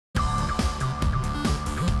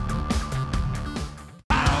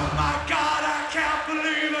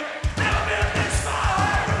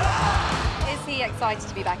excited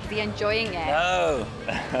to be back? Is he enjoying it? No.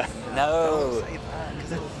 No. Don't say that,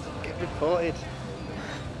 because it'll get reported.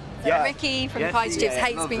 So Ricky from the Kaiser Chiefs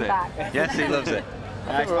hates being back. Yes, he loves it.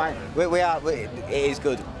 It's fine. It is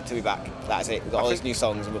good to be back. That's it. We've got all these new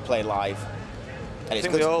songs and we're playing live. And I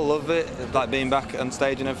think we all love it, like being back on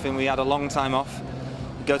stage and everything. We had a long time off.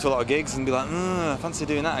 We'd go to a lot of gigs and be like, I fancy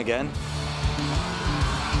doing that again.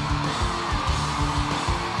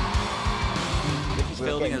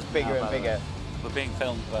 We're getting bigger and bigger. We're being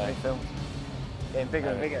filmed by. Getting bigger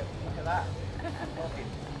and bigger. Look at that.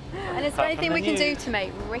 And is there anything we can do to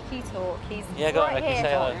make Ricky talk? He's Yeah, go on, right Ricky, here. say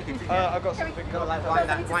hello. I've got something cool.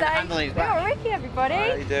 Something to say. We got Ricky, everybody. How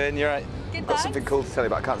are you doing? You're right. Good, I've got thanks. something cool to tell you,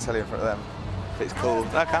 but I can't tell you in front of them. If it's cool.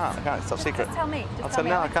 No, I can't. It's top secret. Just tell me. I'll tell you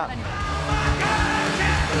now, I can't.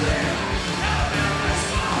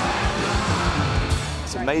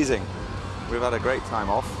 It's amazing. We've had a great time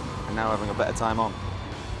off, and now we're having a better time on.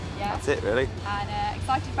 Yeah. That's it, really. And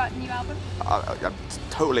excited about the new album? I'm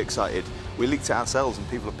totally excited. We leaked it ourselves, and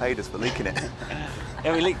people have paid us for leaking it.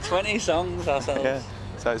 Yeah, we leaked 20 songs ourselves. Yeah.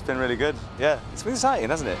 So it's been really good. Yeah, it's been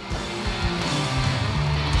exciting, hasn't it?